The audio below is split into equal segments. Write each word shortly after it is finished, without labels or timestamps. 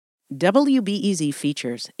WBEZ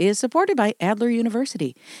Features is supported by Adler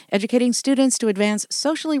University, educating students to advance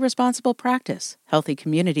socially responsible practice, healthy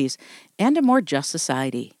communities, and a more just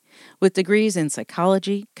society. With degrees in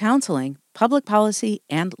psychology, counseling, public policy,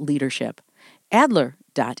 and leadership.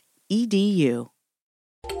 Adler.edu.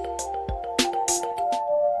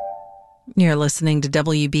 You're listening to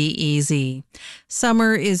WBEZ.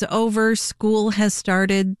 Summer is over, school has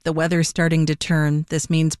started, the weather's starting to turn. This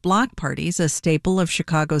means block parties, a staple of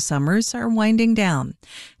Chicago summers, are winding down.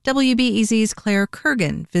 WBEZ's Claire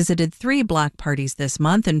Kurgan visited 3 block parties this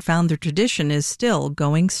month and found the tradition is still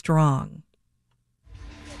going strong.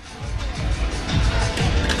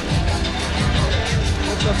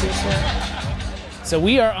 So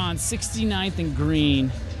we are on 69th and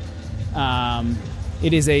Green.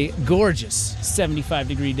 It is a gorgeous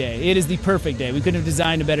 75-degree day. It is the perfect day. We couldn't have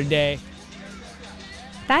designed a better day.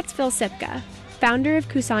 That's Phil Sipka, founder of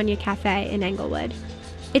Kusanya Cafe in Englewood.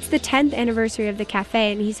 It's the 10th anniversary of the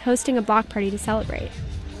cafe, and he's hosting a block party to celebrate.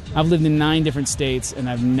 I've lived in 9 different states, and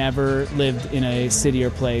I've never lived in a city or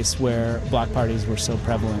place where block parties were so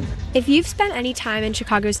prevalent. If you've spent any time in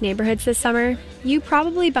Chicago's neighborhoods this summer, you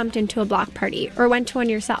probably bumped into a block party or went to one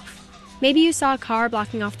yourself. Maybe you saw a car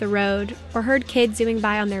blocking off the road, or heard kids zooming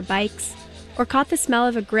by on their bikes, or caught the smell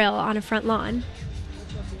of a grill on a front lawn.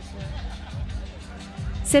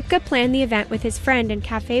 Sipka planned the event with his friend and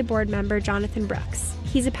cafe board member Jonathan Brooks.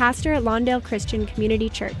 He's a pastor at Lawndale Christian Community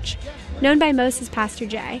Church, known by most as Pastor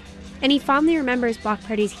Jay, and he fondly remembers block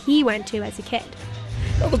parties he went to as a kid.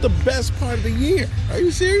 That was the best part of the year. Are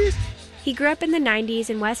you serious? He grew up in the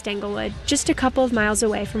 90s in West Englewood, just a couple of miles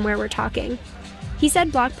away from where we're talking. He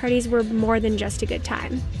said block parties were more than just a good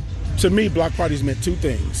time. To me, block parties meant 2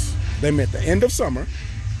 things. They meant the end of summer,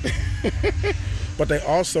 but they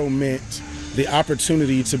also meant the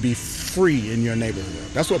opportunity to be free in your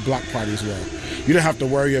neighborhood. That's what block parties were. You didn't have to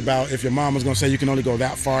worry about if your mom was going to say you can only go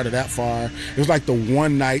that far to that far. It was like the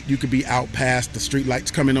one night you could be out past the street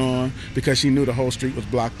lights coming on because she knew the whole street was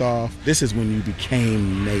blocked off. This is when you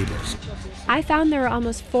became neighbors. I found there were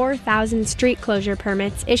almost 4,000 street closure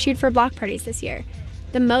permits issued for block parties this year,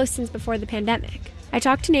 the most since before the pandemic. I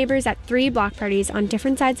talked to neighbors at 3 block parties on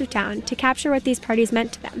different sides of town to capture what these parties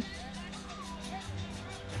meant to them.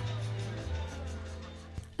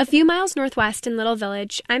 A few miles northwest in Little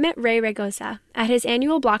Village, I met Ray Regosa at his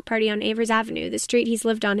annual block party on Avers Avenue, the street he's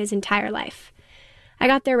lived on his entire life. I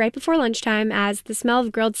got there right before lunchtime as the smell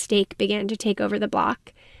of grilled steak began to take over the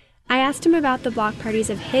block. I asked him about the block parties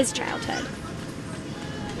of his childhood.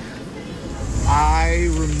 I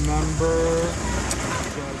remember...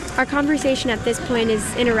 Our conversation at this point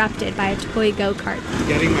is interrupted by a toy go-kart.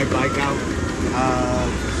 Getting my bike out,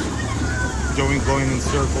 going in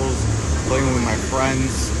circles, playing with my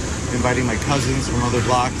friends, inviting my cousins from other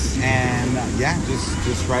blocks, and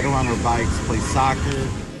just ride around our bikes, play soccer.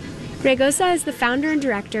 Regosa is the founder and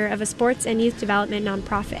director of a sports and youth development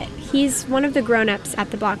nonprofit. He's one of the grown-ups at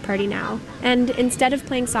the block party now, and instead of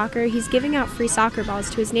playing soccer, he's giving out free soccer balls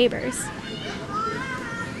to his neighbors.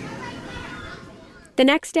 The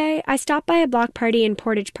next day, I stopped by a block party in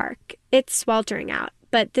Portage Park. It's sweltering out,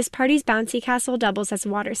 but this party's bouncy castle doubles as a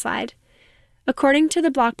water slide. According to the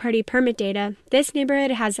block party permit data, this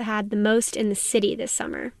neighborhood has had the most in the city this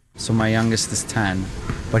summer. So my youngest is 10,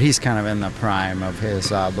 but he's kind of in the prime of his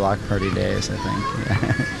block party days, I think.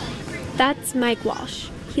 Yeah. That's Mike Walsh.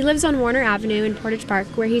 He lives on Warner Avenue in Portage Park,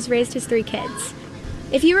 where he's raised his 3 kids.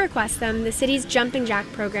 If you request them, the city's Jumping Jack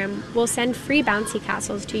program will send free bouncy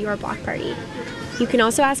castles to your block party. You can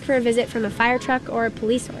also ask for a visit from a fire truck or a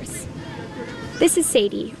police horse. This is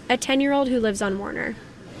Sadie, a 10-year-old who lives on Warner.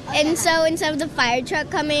 And so instead of the fire truck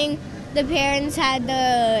coming, the parents had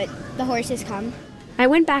the horses come. I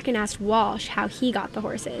went back and asked Walsh how he got the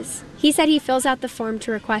horses. He said he fills out the form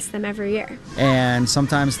to request them every year. And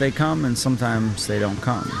sometimes they come and sometimes they don't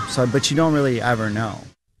come. But you don't really ever know.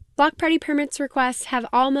 Block party permits requests have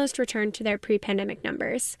almost returned to their pre-pandemic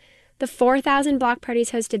numbers. The 4,000 block parties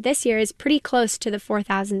hosted this year is pretty close to the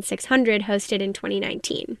 4,600 hosted in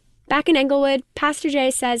 2019. Back in Englewood, Pastor Jay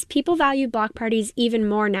says people value block parties even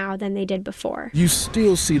more now than they did before. You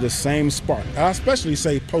still see the same spark. I especially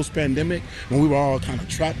say post-pandemic, when we were all kind of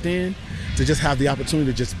trapped in, to just have the opportunity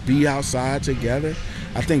to just be outside together.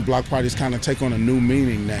 I think block parties kind of take on a new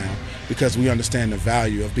meaning now because we understand the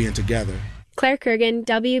value of being together. Claire Kurgan,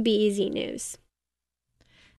 WBEZ News.